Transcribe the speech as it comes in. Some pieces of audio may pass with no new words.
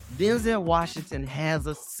Denzel Washington has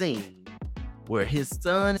a scene where his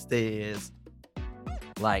son says,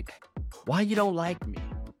 like, why you don't like me?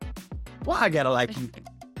 Why I gotta like you?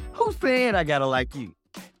 Who said I gotta like you?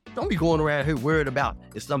 Don't be going around here worried about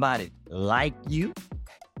if somebody like you.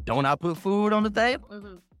 Don't I put food on the table?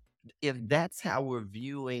 Mm-hmm. If that's how we're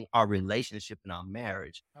viewing our relationship and our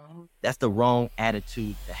marriage, that's the wrong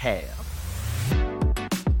attitude to have.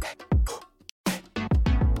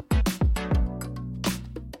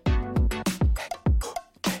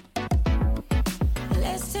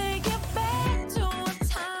 Let's take it back to a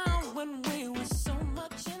time when we were so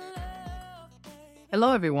much in love.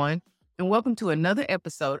 Hello, everyone, and welcome to another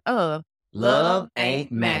episode of Love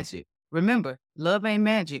Ain't Magic. Remember, love ain't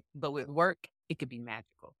magic, but with work, it could be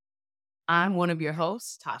magical. I'm one of your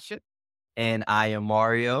hosts, Tasha, And I am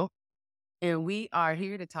Mario. and we are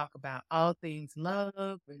here to talk about all things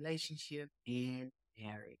love, relationship, and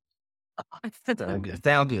marriage.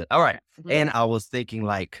 Sound good. All right. Mhm. And I was thinking,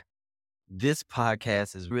 like, this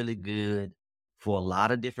podcast is really good for a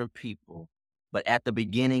lot of different people. But at the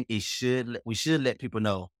beginning, we should let people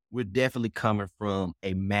know we're definitely coming from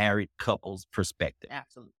a married couple's perspective.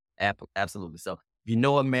 Absolutely. Absolutely. So if you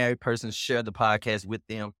know a married person, share the podcast with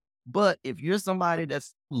them. But if you're somebody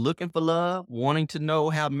that's looking for love, wanting to know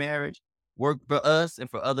how marriage works for us and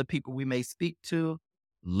for other people we may speak to,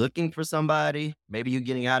 looking for somebody, maybe you're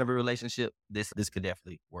getting out of a relationship, this could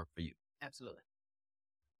definitely work for you. Absolutely.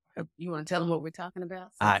 You want to tell them what we're talking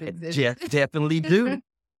about? I definitely do.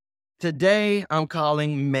 Today, I'm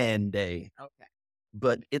calling Man Day, Okay.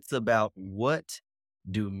 but it's about what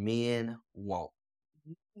do men want?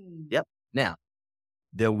 Yep. Now,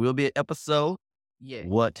 there will be an episode. Yeah.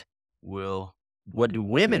 What do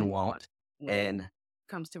women want? When And it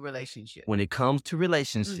comes to relationships. when it comes to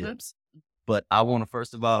relationships, but I want to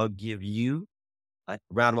first of all give you a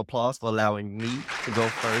round of applause for allowing me to go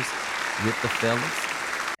first with the fellas.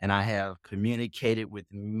 And I have communicated with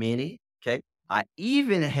many. Okay. I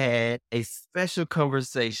even had a special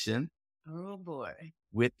conversation Oh, boy.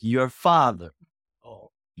 with your father. Oh.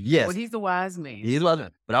 Yes. Well, he's the wise man. He's wise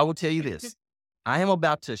man. But I will tell you this. I am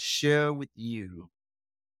about to share with you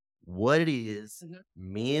what it is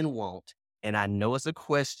men want. And I know it's a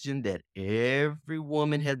question that every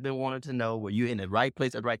woman has been wanting to know. Were you in the right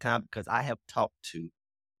place at the right time? Because I have talked to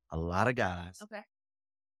a lot of guys. Okay.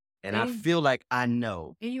 And I feel like I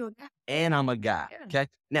know. And you a guy. And I'm a guy. Yeah. Okay.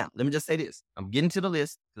 Now, let me just say this. I'm getting to the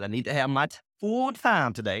list because I need to have my full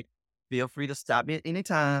time today. Feel free to stop me at any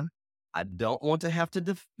time. I don't want to have to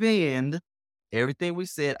defend everything we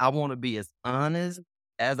said. I want to be as honest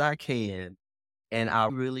as I can. And I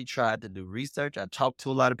really tried to do research. I talked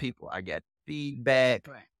to a lot of people. I got feedback,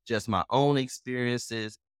 just my own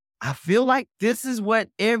experiences. I feel like this is what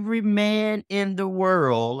every man in the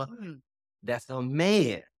world that's a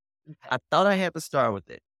man. I thought I had to start with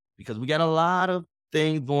it because we got a lot of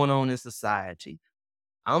things going on in society.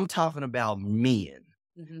 I'm talking about men.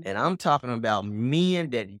 And I'm talking about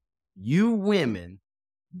men that you women,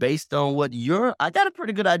 based on what I got a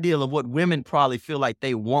pretty good idea of what women probably feel like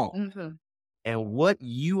they want and what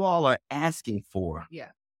you all are asking for.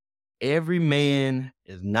 Yeah. Every man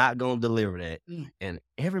is not going to deliver that. And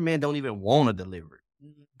every man don't even want to deliver it.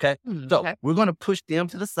 Okay. So we're going to push them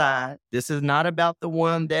to the side. This is not about the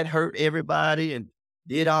one that hurt everybody and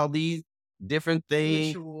did all these different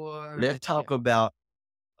things. Let's talk about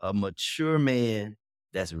a mature man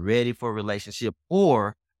that's ready for a relationship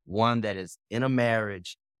or one that is in a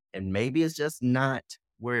marriage and maybe it's just not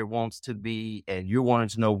where it wants to be. And you're wanting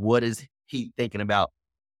to know what is he thinking about.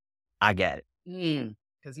 I got it.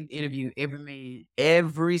 Because he interviewed every man.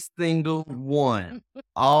 Every single one.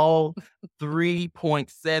 All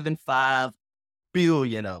 3.75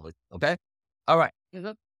 billion of it. Okay? All right.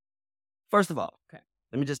 First of all,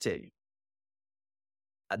 let me just tell you.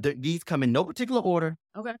 These come in no particular order.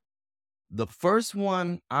 Okay. The first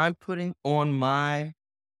one I'm putting on my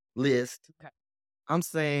list, I'm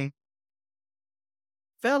saying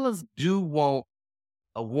fellas do want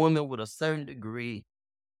a woman with a certain degree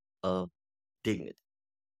of dignity.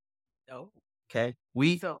 Oh. Okay?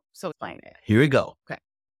 So explain that. Here we go. Okay.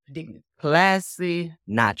 Dignity. Classy,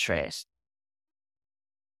 not trash.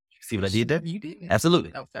 See what I did there? You did.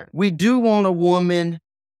 Absolutely. Oh, sorry. We do want a woman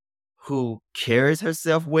who carries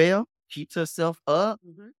herself well, keeps herself up,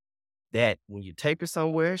 that when you take her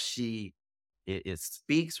somewhere, it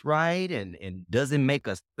speaks right and doesn't make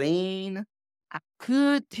a scene. I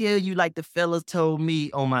could tell you like the fellas told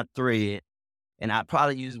me on my thread, and I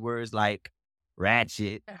probably use words like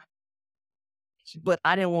ratchet, but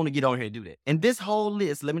I didn't want to get on here and do that. And this whole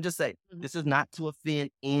list, let me just say, this is not to offend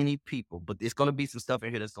any people, but it's going to be some stuff in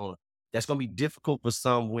here that's going to That's going to be difficult for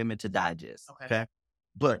some women to digest. Okay. Okay.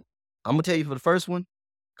 But I'm going to tell you for the first one,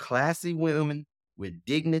 classy women with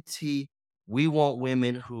dignity. We want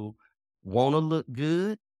women who want to look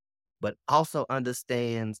good, but also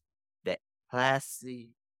understands that classy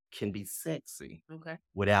can be sexy Okay.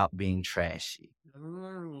 without being trashy.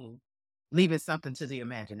 Leaving something to the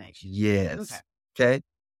imagination. Yes. Okay. Okay.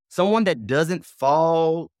 Someone that doesn't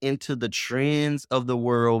fall into the trends of the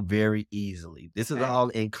world very easily. This is Okay. all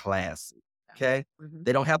in classy. Okay. Mhm.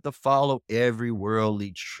 They don't have to follow every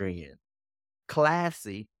worldly trend.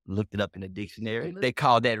 Classy, looked it up in the dictionary. They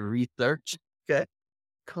call that research. Okay.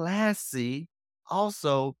 Classy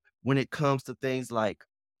also when it comes to things like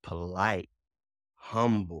polite,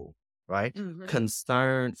 humble, right? Mhm.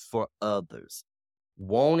 Concern for others,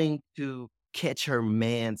 wanting to catch her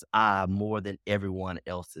man's eye more than everyone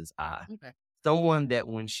else's eye. Okay. Someone that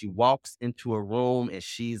when she walks into a room and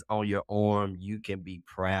she's on your arm, you can be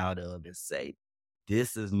proud of and say,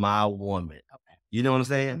 this is my woman. Okay. You know what I'm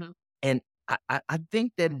saying? Mhm. And I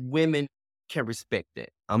think that women can respect that.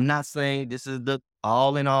 I'm not saying this is the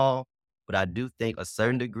all in all, but I do think a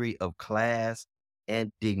certain degree of class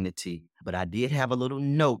and dignity. But I did have a little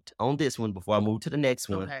note on this one before I move to the next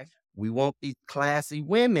one. Okay. We want these classy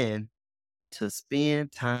women to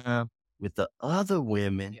spend time with the other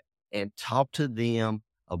women and talk to them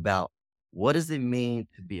about what does it mean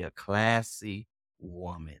to be a classy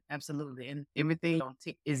woman. Absolutely. And everything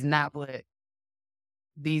is not what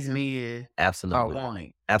these men are Absolutely.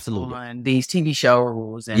 wanting Absolutely. on these TV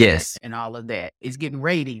shows and, Yes. and all of that. It's getting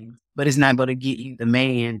ratings, but it's not going to get you the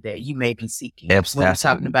man that you may be seeking. Absolutely. When we're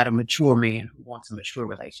talking about a mature man who wants a mature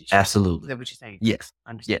relationship. Absolutely. Is that what you're saying? Yes.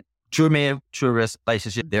 Understand. True man, true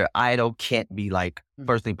relationship. Their idol can't be like, Mhm.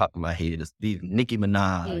 first thing popped in my head is these Nicki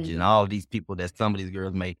Minaj and all these people that some of these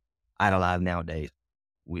girls may idolize nowadays.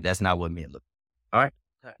 That's not what men look. All right.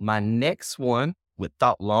 Okay. My next one, with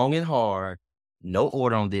thought long and hard, no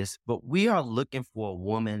order on this, but we are looking for a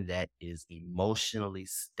woman that is emotionally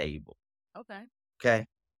stable. Okay. Okay.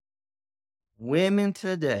 Women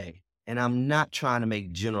today, and I'm not trying to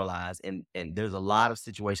make generalize, and there's a lot of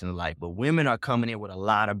situations in life, but women are coming in with a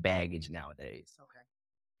lot of baggage nowadays. Okay.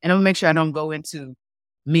 And I'm gonna make sure I don't go into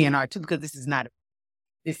me and R2 because this is not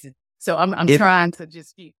this is so I'm trying to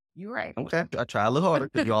just you're right. Okay. I try a little harder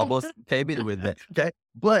because you almost came in with that. Okay.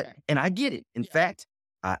 But, Okay. and I get it. In fact,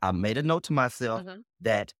 I made a note to myself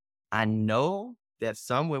that I know that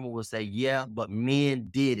some women will say, yeah, but men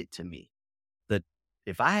did it to me. That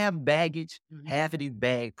if I have baggage, half of these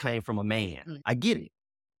bags came from a man. I get it.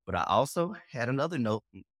 But I also had another note,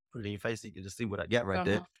 put it in your face so you can just see what I got right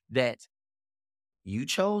there, that you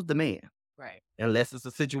chose the man. Right. Unless it's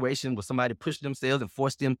a situation where somebody pushed themselves and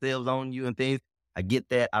forced themselves on you and things. I get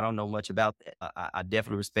that. I don't know much about that. I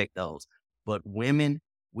definitely respect those. But women,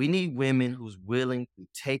 we need women who's willing to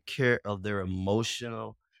take care of their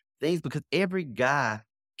emotional things because every guy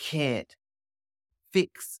can't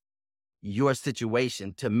fix your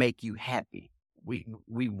situation to make you happy. We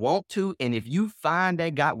want to, and if you find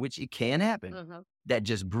that guy, which it can happen, that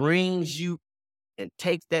just brings you and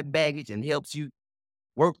takes that baggage and helps you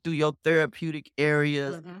work through your therapeutic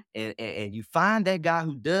areas, and you find that guy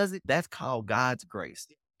who does it, that's called God's grace.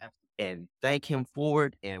 And thank him for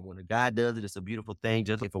it. And when a guy does it, it's a beautiful thing.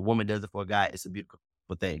 Just like if a woman does it for a guy, it's a beautiful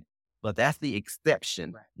thing. But that's the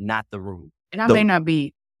exception, not the rule. And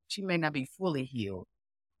she may not be fully healed,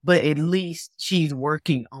 but at least she's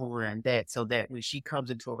working on that so that when she comes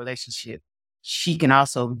into a relationship, she can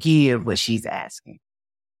also give what she's asking.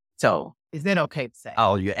 So is that okay to say?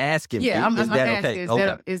 Oh, you're asking Yeah, me? I'm Is that asking,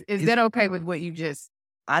 okay? Is that okay with what you just?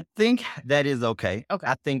 I think that is okay. Okay.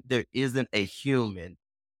 I think there isn't a human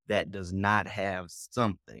that does not have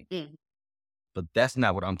something. But that's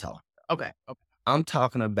not what I'm talking about. Okay. I'm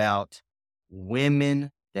talking about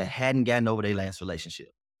women that hadn't gotten over their last relationship.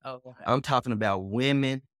 Oh, okay. I'm talking about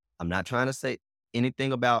women. I'm not trying to say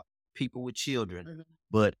anything about people with children,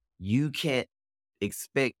 but you can't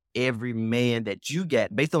expect every man that you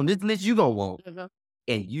got based on this list you gonna want,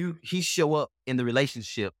 and he show up in the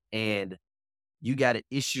relationship and you got an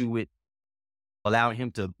issue with allowing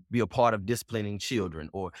him to be a part of disciplining children,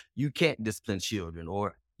 or you can't discipline children,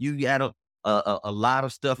 or you got a lot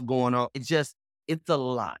of stuff going on. It's a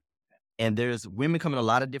lot. And there's women come in a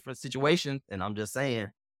lot of different situations. And I'm just saying,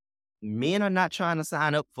 men are not trying to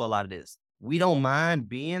sign up for a lot of this. We don't mind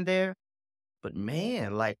being there, but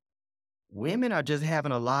man, like women are just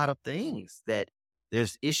having a lot of things that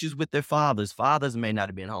there's issues with their fathers. Fathers may not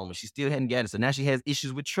have been home and she still hadn't gotten it. So now she has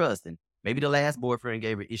issues with trust. And maybe the last boyfriend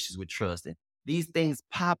gave her issues with trust. And these things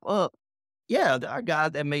pop up. Yeah, there are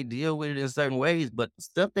guys that may deal with it in certain ways, but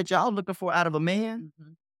stuff that y'all looking for out of a man,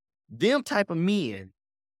 them type of men,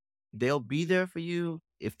 they'll be there for you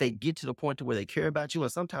if they get to the point to where they care about you,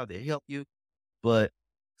 and sometimes they help you, but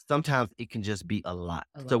sometimes it can just be a lot.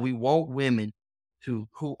 So we want women who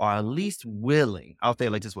are at least willing, I'll say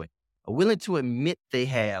it like this way, are willing to admit they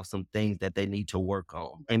have some things that they need to work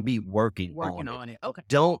on and be working on it. Okay.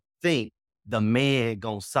 Don't think the man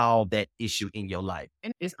gonna solve that issue in your life.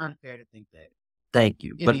 And it's unfair to think that. Thank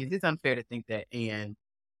you. But It's unfair to think that. And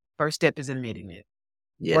first step is admitting it,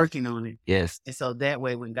 yes, working on it. yes, And so that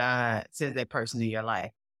way, when God sends that person in your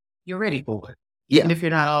life, you're ready for it. yeah. Even if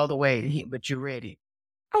you're not all the way, but you're ready.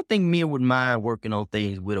 I don't think men would mind working on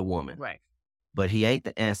things with a woman, Right. but he ain't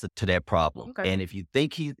the answer to that problem. Okay. And if you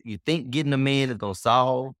think getting a man is gonna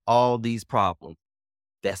solve all these problems,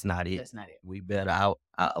 that's not it. That's not it. We better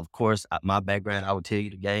of course, my background, I would tell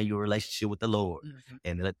you to gain your relationship with the Lord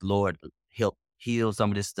and let the Lord help heal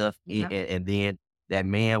some of this stuff. And then that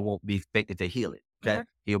man won't be expected to heal it. Okay.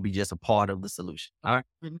 He'll be just a part of the solution. All right.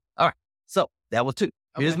 All right. So that was 2.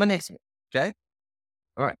 Here's my next one. Okay.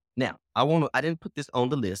 All right. Now, I didn't put this on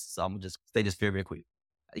the list, so I'm going to just say this very, very quick.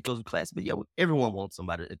 It goes with class, but yeah, everyone wants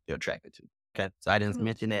somebody that they're attracted to. Okay. So I didn't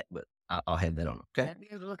mention that, but I'll have that on. Okay. Be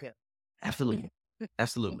able to look at. Absolutely.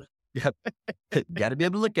 Absolutely. Yep. Got to be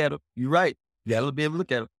able to look at them. You're right. You got to be able to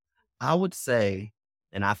look at them. I would say,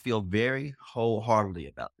 and I feel very wholeheartedly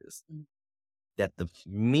about this, that the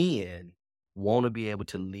men want to be able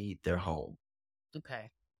to lead their home.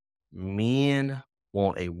 Okay. Men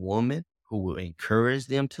want a woman who will encourage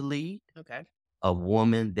them to lead. Okay. A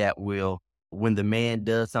woman that will, when the man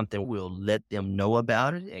does something, will let them know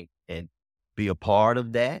about it and be a part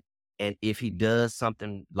of that. And if he does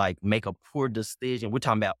something like make a poor decision, we're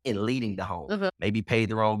talking about in leading the home, maybe pay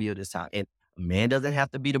the wrong bill this time. And a man doesn't have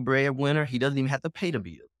to be the breadwinner. He doesn't even have to pay the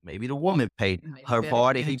bill. Maybe the woman paid her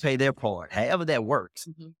part if he paid their part. However that works.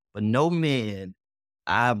 But no man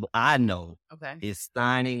I know is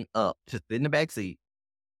signing up to sit in the back seat.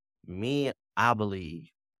 Men, I believe,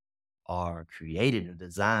 are created and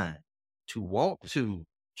designed to want to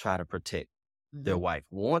try to protect their wife,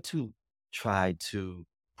 want to try to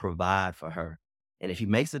provide for her. And if he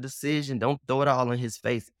makes a decision, don't throw it all in his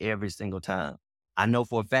face every single time. I know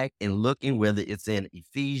for a fact in looking, whether it's in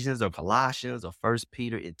Ephesians or Colossians or First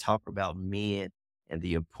Peter, it talks about men and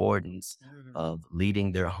the importance of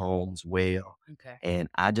leading their homes well. Okay. And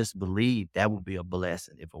I just believe that would be a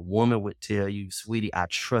blessing. If a woman would tell you, sweetie, I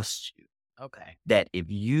trust you. Okay. That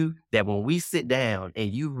that when we sit down and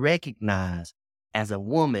you recognize as a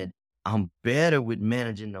woman, I'm better with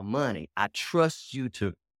managing the money. I trust you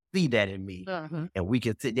to see that in me. And we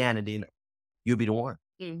can sit down and then you'll be the one.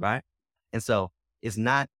 Right. And so it's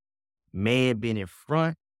not man being in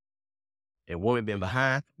front and woman being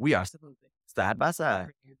behind. We are side by side.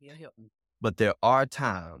 But there are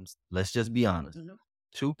times, let's just be honest,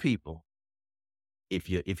 2 people, if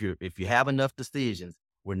you have enough decisions,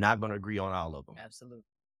 we're not going to agree on all of them. Absolutely.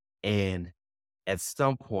 And at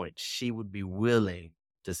some point, she would be willing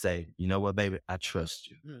to say, you know what, baby, I trust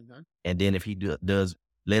you. And then if he does,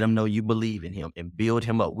 let him know you believe in him and build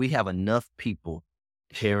him up. We have enough people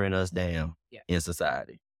tearing us down in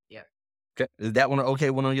society. Yeah. Okay. Is that one an okay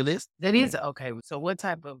one on your list? That is okay. So what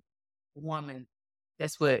type of woman,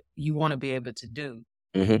 that's what you want to be able to do.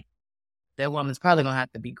 That woman's probably going to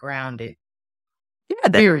have to be grounded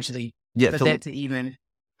spiritually for that to even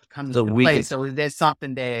come into play. So is that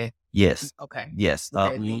something that... Yes. Okay. Yes.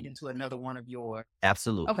 That lead into another one of your...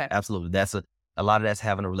 Absolutely. Okay. Absolutely. That's a lot of that's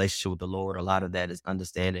having a relationship with the Lord. A lot of that is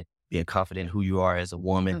understanding, being confident in who you are as a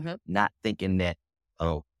woman, not thinking that,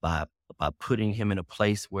 by putting him in a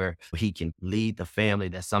place where he can lead the family,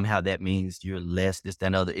 that somehow that means you're less, this, that,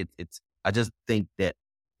 and other. I just think that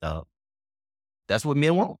that's what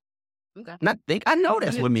men want. Okay. I know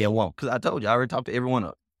that's what men want, because I told you, I already talked to every one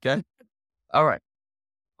of them. Okay. All right.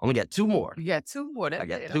 Only got 2 more. You got 2 more. I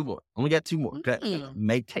got 2 more. Only got 2 more. Okay.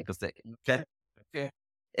 May take a second. Okay.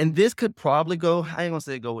 And this could probably go, I ain't gonna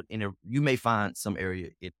say go in you may find some area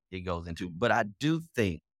it goes into, but I do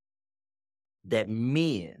think that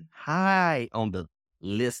men high on the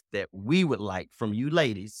list that we would like from you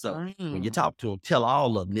ladies. So when you talk to them, tell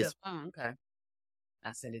all of them this. Okay.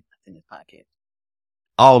 I said it in this podcast.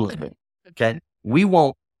 All of it. Okay. We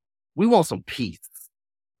want some peace.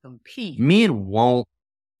 Some peace. Men want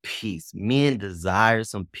peace. Men desire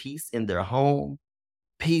some peace in their home,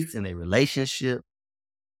 peace in their relationship,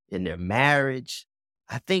 in their marriage.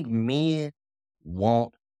 I think men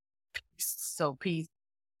want peace. So peace,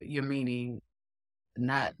 you're meaning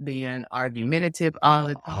not being argumentative all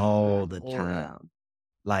the time? All the time.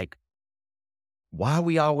 Like, why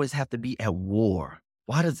we always have to be at war?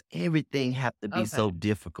 Why does everything have to be so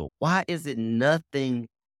difficult? Why is it nothing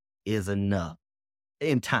is enough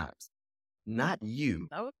in times. Not you,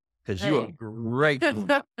 Oh, because you're a hey. great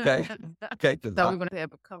woman, okay? Okay, 'cause So I- we're going to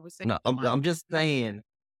have a conversation. no, I'm just saying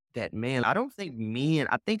that, man, I don't think men,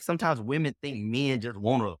 I think sometimes women think men just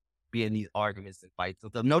want to be in these arguments and fights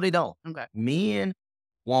and stuff. No, they don't. Okay. Men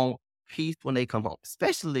want peace when they come home,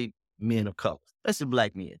 especially men of color, especially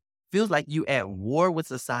black men. Feels like you at war with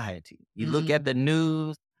society. You look at the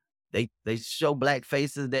news, they show black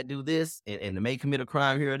faces that do this and they may commit a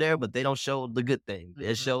crime here or there, but they don't show the good things.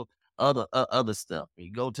 They show other stuff.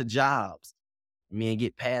 You go to jobs, men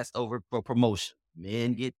get passed over for promotion.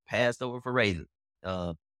 Men get passed over for raises.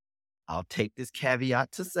 I'll take this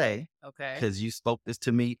caveat to say, Okay. because you spoke this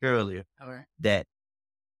to me earlier, All right. that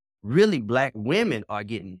really black women are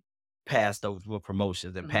getting passed over for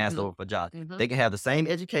promotions and passed over for jobs. They can have the same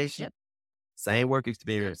education, same work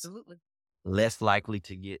experience, Absolutely. less likely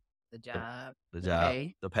to get The job. the job,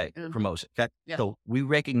 pay. the pay, Mhm. promotion. Okay. Yeah. So we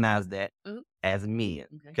recognize that Mhm. as men.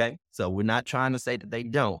 Okay. Okay. So we're not trying to say that they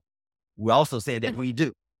don't. We're also saying that we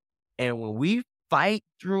do. And when we fight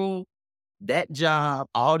through that job,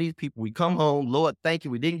 all these people, we come home, Lord, thank you.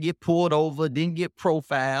 We didn't get pulled over, didn't get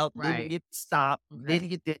profiled, Right. didn't get stopped, Okay. didn't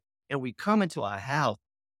get that. And we come into our house,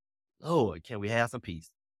 Lord, can we have some peace?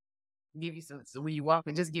 Give you some. So when you walk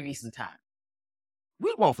in, just give you some time.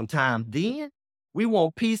 We want some time then. We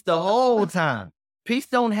want peace the whole time. Peace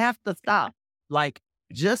don't have to stop. Like,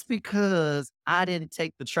 just because I didn't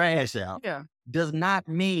take the trash out Yeah. does not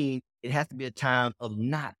mean it has to be a time of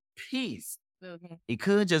not peace. Okay. It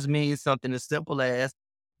could just mean something as simple as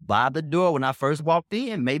by the door when I first walked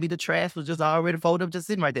in, maybe the trash was just already folded up, just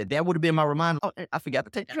sitting right there. That would have been my reminder. Oh, I forgot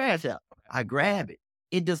to take the trash out. I grab it.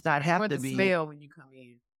 It does not have Or to the be. smell when you come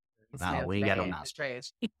in. It Nah, smells we ain't got no bad, mouth. it's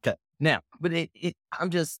trash. Okay. Now, but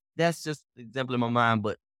that's just an example in my mind.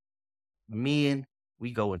 But men,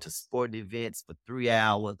 we go into sport events for 3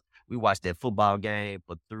 hours. We watch that football game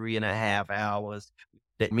for 3.5 hours.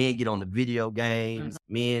 That men get on the video games.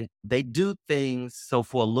 Men, they do things so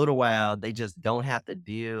for a little while, they just don't have to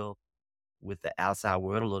deal with the outside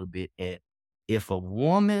world a little bit. And if a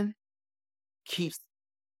woman keeps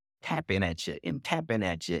tapping at you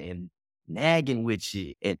and nagging with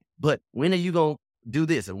you, but when are you gonna do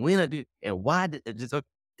this and when are you, and why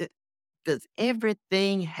does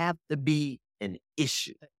everything have to be an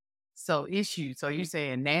issue? So issue. So you're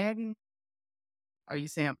saying nagging? Are you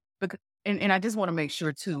saying because and I just want to make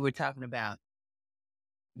sure too we're talking about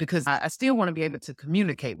because I still want to be able to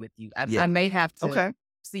communicate with you. Yeah. I may have to Okay.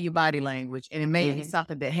 see your body language and it may be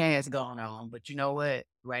something that has gone on, but you know what?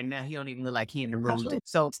 Right now he don't even look like he in the room. Absolutely.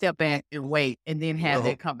 So step back and wait and then have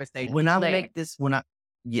Well, that conversation. When I later. make this, when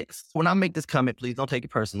I make this comment, please don't take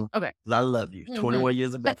it personal. Okay. 'Cause I love you. 21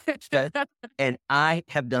 years of age. Okay? And I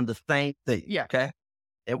have done the same thing. Yeah. Okay.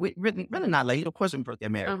 And we really not like, of course, we're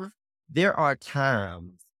married. There are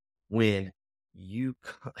times when you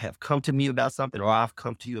have come to me about something or I've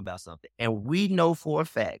come to you about something. And we know for a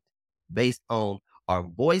fact, based on our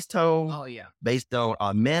voice tone, Oh yeah. based on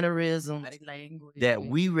our mannerisms, Body language. that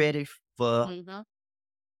we ready for Mhm.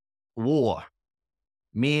 war.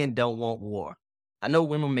 Men don't want war. I know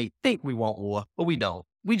women may think we want war, but we don't.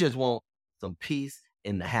 We just want some peace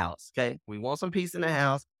in the house, okay? We want some peace in the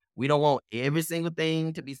house. We don't want every single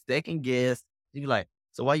thing to be second guessed. You be like,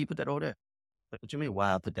 so why you put that over there? What you mean,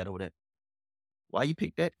 why I put that over there? Why you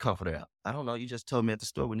pick that comforter out? I don't know. You just told me at the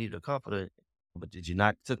store we needed a comforter. But did you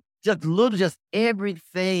not? Just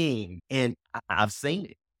everything. And I've seen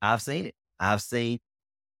it.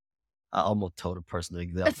 I almost told a personal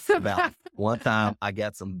example about one time I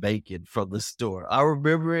got some bacon from the store. I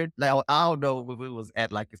remember it. Now, I don't know if it was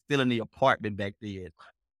at like still in the apartment back then.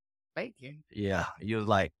 Bacon. Yeah. You was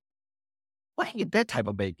like, why you get that type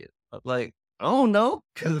of bacon? I was like, I don't know.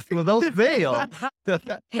 Because those fail.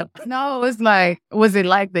 No, it's like, was it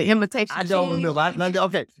like the imitation? I don't cheese? remember.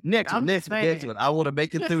 Okay, next I'm one. saying. I want to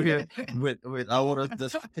make it through here. I want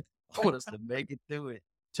us to make it through it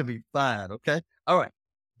to be fine. Okay, all right.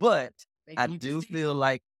 But I You do just- feel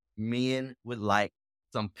like men would like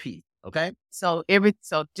some peace. Okay, So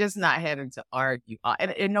just not having to argue,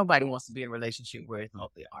 and nobody wants to be in a relationship where it's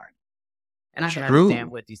mostly arguing. And I can True.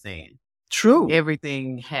 understand what you're saying. true.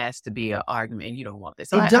 Everything has to be an argument, and you don't want that.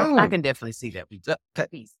 So It I don't. can definitely see that. Okay.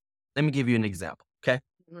 Peace. Let me give you an example. Okay,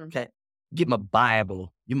 okay. Get my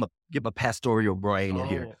Bible. Get my pastoral brain in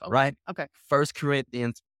here. Oh, okay. Right. Okay. 1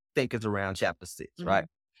 Corinthians, I think it's around chapter 6, right?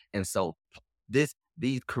 And so these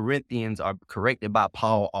Corinthians are corrected by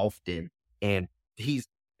Paul often, and he's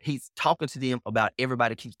talking to them about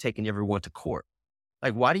everybody keeps taking everyone to court.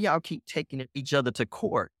 Like, why do y'all keep taking each other to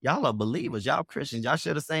court? Y'all are believers. Y'all Christians. Y'all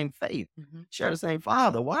share the same faith. Share the same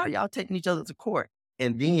Father. Why are y'all taking each other to court?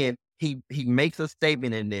 And then he makes a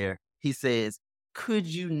statement in there. He says, could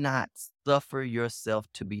you not suffer yourself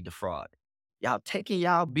to be defrauded? Y'all taking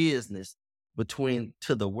y'all business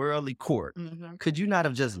to the worldly court. Mhm. Could you not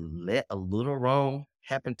have just let a little wrong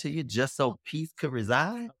happen to you just so peace could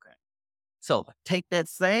reside? Okay. So take that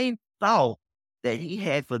same thought that he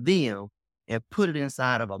had for them and put it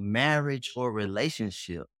inside of a marriage or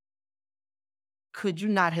relationship. Could you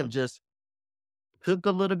not have just took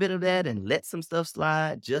a little bit of that and let some stuff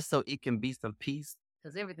slide just so it can be some peace?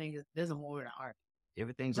 Because everything doesn't more than art.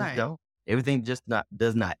 Everything just Right. don't. Everything just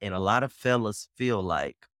does not. And a lot of fellas feel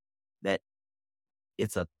like that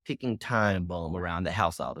it's a ticking time bomb around the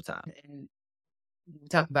house all the time. And we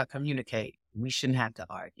talk about communicate. We shouldn't have to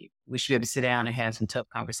argue. We should be able to sit down and have some tough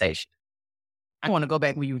conversation. I want to go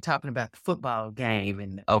back when you were talking about the football game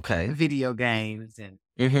and the Okay. video games and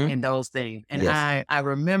Mm-hmm. those things. And Yes. I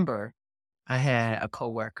remember I had a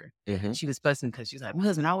coworker. Mm-hmm. She was fussing because she was like, my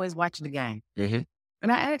husband always watching the game. Mm-hmm.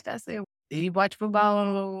 And I asked, I said, did he watch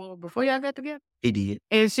football before y'all got together? He did.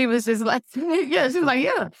 And she was just like, yeah. She was like,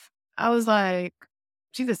 yeah. I was like,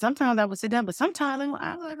 she said, sometimes I would sit down, but sometimes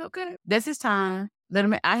I was like, okay, that's his time. Let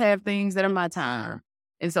him. I have things that are my time.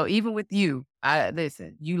 And so even with you,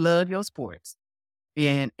 listen, you love your sports.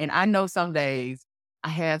 And I know some days I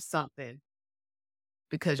have something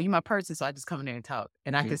because you're my person. So I just come in there and talk.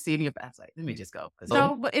 And I can see it in your face. I was like, let me just go.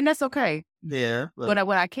 And that's okay. Yeah. But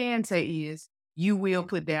what I can say is you will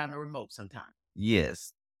put down the remote sometime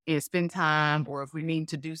Yes. and spend time, or if we need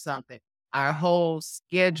to do something, our whole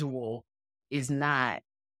schedule is not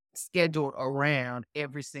scheduled around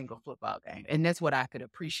every single football game. And that's what I could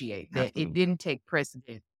appreciate, that Absolutely. it didn't take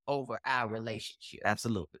precedent over our relationship.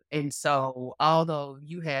 Absolutely. And so although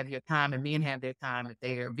you have your time and men have their time if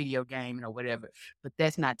they're video gaming or whatever, but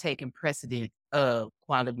that's not taking precedent of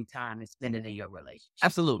quality time and spending in your relationship.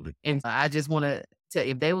 Absolutely. And I just want to tell,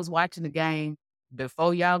 if they was watching the game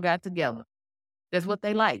before y'all got together, that's what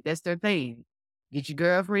they like. That's their thing. Get your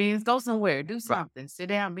girlfriends, go somewhere, do something, sit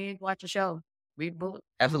down, binge, watch a show, read a book.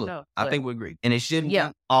 Absolutely. No, I but- think we agree. And it shouldn't Yeah.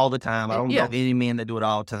 be all the time. I don't Yeah. know any men that do it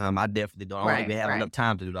all the time. I definitely don't. I don't Right, even have right. enough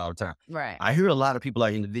time to do it all the time. Right. I hear a lot of people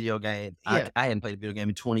like in the video game. Yeah. I hadn't played a video game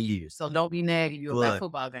in 20 years. So don't be nagging you about But-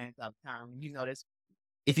 football games all the time. You know this.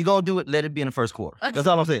 If you're going to do it, let it be in the first quarter. That's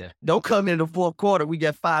all I'm saying. Don't come in the fourth quarter. We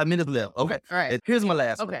got 5 minutes left. Okay. All right. And here's my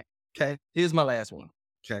last one. Okay. Okay. Here's my last one.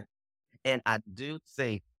 Okay. And I do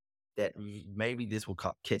think that maybe this will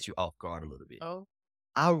catch you off guard a little bit. Oh.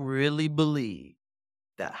 I really believe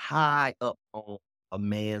that high up on a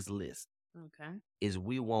man's list Okay. is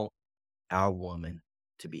we want our woman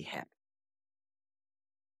to be happy.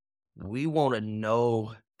 We want to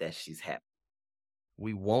know that she's happy.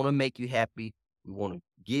 We want to make you happy. We want to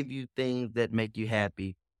give you things that make you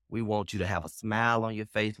happy. We want you to have a smile on your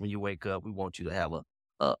face when you wake up. We want you to have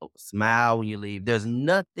a smile when you leave. There's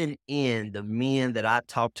nothing in the men that I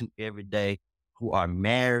talk to every day who are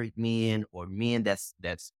married men or men that's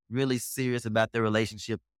really serious about their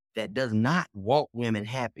relationship that does not want women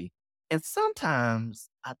happy. And sometimes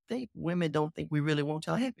I think women don't think we really want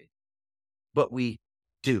y'all happy, but we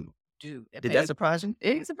do. Dude. Did that surprise you?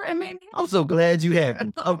 It surprised me. I'm so glad you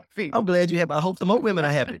happy. I'm glad you happy. I hope some more women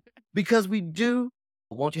are happy because we do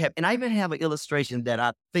want you happy. And I even have an illustration that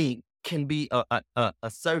I think can be a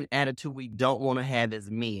certain attitude we don't want to have as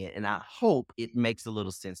men. And I hope it makes a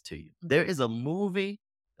little sense to you. There is a movie,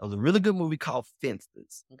 it was a really good movie called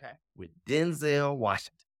Fences Okay. with Denzel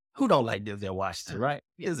Washington. Who don't like Denzel Washington, right?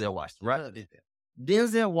 Yeah. Denzel Washington, right? Love it.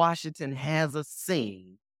 Denzel Washington has a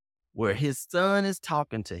scene where his son is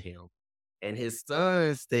talking to him and his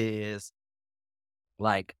son says,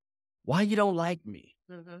 like, why you don't like me?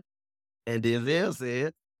 Mm-hmm. And Denzel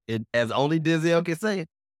said, as only Denzel can say,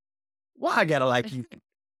 why I gotta like you?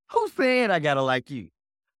 Who said I gotta like you?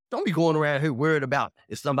 Don't be going around here worried about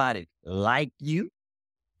if somebody like you.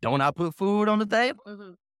 Don't I put food on the table?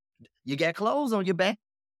 Mm-hmm. You got clothes on your back,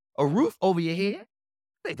 a roof over your head.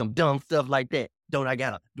 Say some dumb stuff like that. Do I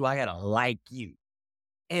gotta like you?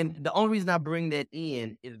 And the only reason I bring that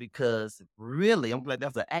in is because really, I'm glad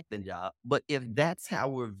that's an acting job. But if that's how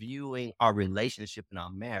we're viewing our relationship and our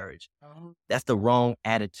marriage, that's the wrong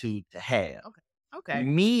attitude to have. Okay.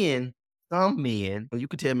 Some men, and you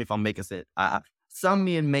can tell me if I'm making sense. Some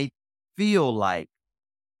men may feel like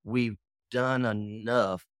we've done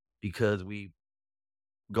enough because we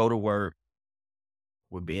go to work,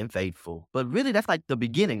 we're being faithful. But really, that's like the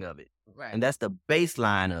beginning of it. Right. And that's the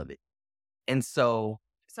baseline of it. And so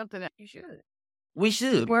something that you should. we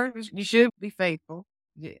should. You should be faithful.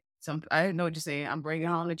 Yeah. I know what you're saying. I'm bringing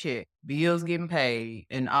home the check, bills getting paid,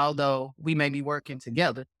 and although we may be working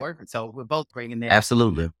together, so we're both bringing that.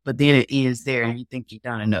 Absolutely. But then it ends there, and you think you've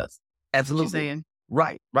done enough. Absolutely. What you're saying?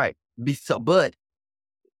 Right.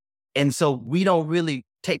 And so we don't really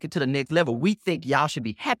take it to the next level. We think y'all should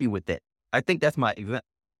be happy with that. I think that's my example.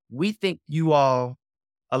 We think a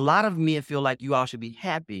lot of men feel like you all should be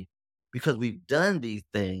happy because we've done these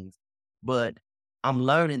things. But I'm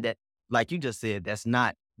learning that, like you just said, that's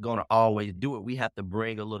not going to always do it. We have to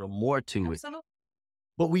bring a little more to it.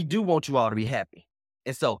 But we do want you all to be happy.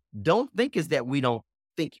 And so don't think it's that we don't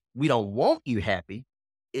want you happy.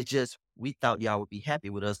 It's just we thought y'all would be happy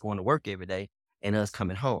with us going to work every day and us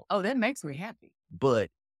coming home. Oh, that makes me happy. But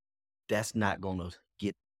that's not going to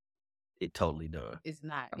get it totally done. It's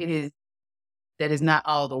not. That is not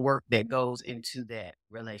all the work that goes into that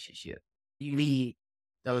relationship. You need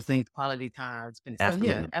those things, quality time. Absolutely.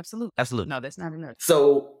 Yeah, absolutely. No, that's not enough.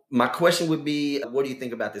 So my question would be, what do you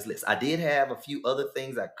think about this list? I did have a few other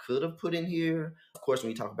things I could have put in here. Of course,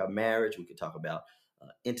 when we talk about marriage, we could talk about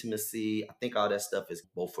intimacy. I think all that stuff is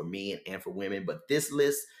both for men and for women. But this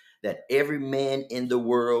list that every man in the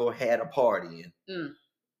world had a part in,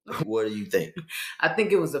 what do you think? I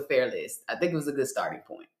think it was a fair list. I think it was a good starting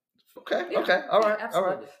point. Okay. All right.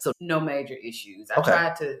 Absolutely. So no major issues. I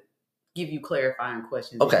tried to give you clarifying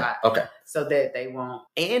questions. Okay. So that they won't.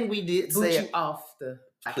 And we did boot say you off the.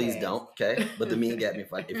 Please don't, okay? But the men got me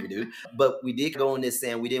if we do. But we did go on this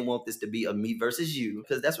saying we didn't want this to be a me versus you,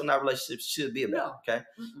 because that's what our relationship should be about, okay?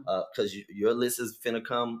 Because your list is finna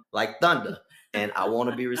come like thunder, and I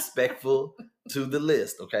want to be respectful to the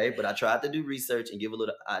list, okay? But I tried to do research and give a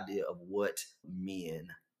little idea of what men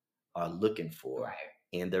are looking for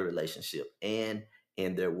in their relationship and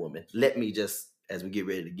in their woman. Let me just, as we get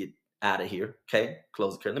ready to get out of here, okay?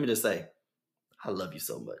 Close the curtain. Let me just say, I love you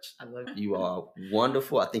so much. I love you. You are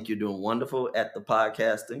wonderful. I think you're doing wonderful at the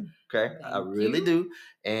podcasting. Okay. I really do.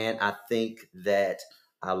 And I think that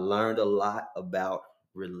I learned a lot about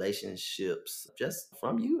relationships just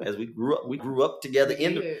from you as we grew up together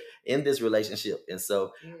in this relationship. And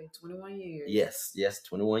so 21 years. Yes,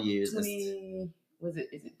 21 years. Is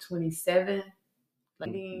it 27?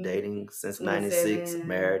 Dating since 96,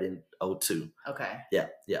 married in 02. Okay. Yeah.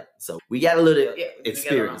 So we got a little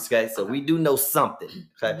experience, okay? So we do know something,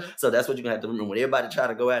 okay? So that's what you're going to have to remember. When everybody try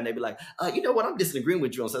to go out and they be like, you know what, I'm disagreeing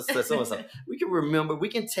with you on so and so. We can remember, we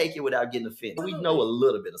can take it without getting offended. Absolutely. We know a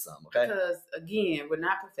little bit of something, okay? Because, again, we're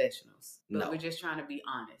not professionals. But no. We're just trying to be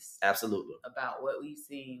honest. Absolutely. About what we've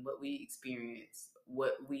seen, what we experienced,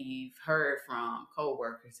 what we've heard from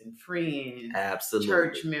coworkers and friends. Absolutely.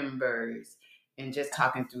 Church members. And just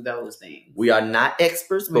talking through those things. We are not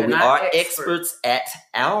experts, but we are experts at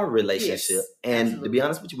our relationship. Yes, and absolutely. To be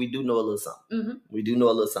honest with you, we do know a little something. We do know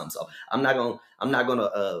a little something. So I'm not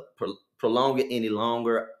gonna prolong it any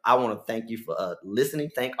longer. I want to thank you for listening.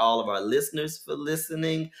 Thank all of our listeners for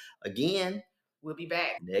listening. Again, we'll be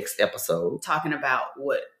back next episode talking about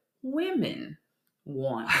what women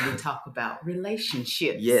want when we talk about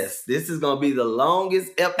relationships. Yes, this is going to be the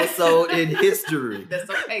longest episode in history. That's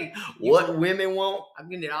okay. What women want, I'm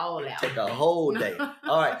getting it all out. Take a whole day.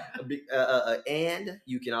 All right. And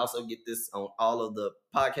you can also get this on all of the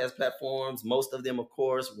podcast platforms. Most of them, of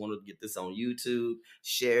course. Want to get this on YouTube.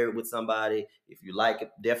 Share it with somebody. If you like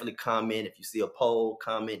it, definitely comment. If you see a poll,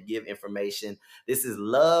 comment, give information. This is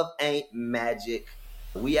Love Ain't Magic.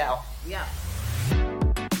 We out. Yeah.